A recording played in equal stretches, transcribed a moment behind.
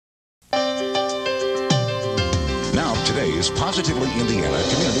Today's Positively Indiana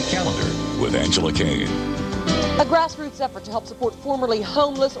Community Calendar with Angela Cain. A grassroots effort to help support formerly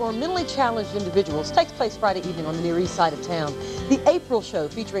homeless or mentally challenged individuals takes place Friday evening on the Near East Side of town. The April show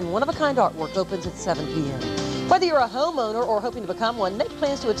featuring one-of-a-kind artwork opens at 7 p.m. Whether you're a homeowner or hoping to become one, make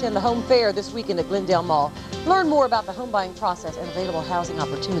plans to attend the home fair this weekend at Glendale Mall. Learn more about the home buying process and available housing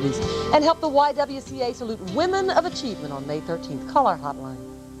opportunities. And help the YWCA salute Women of Achievement on May 13th. Call our hotline.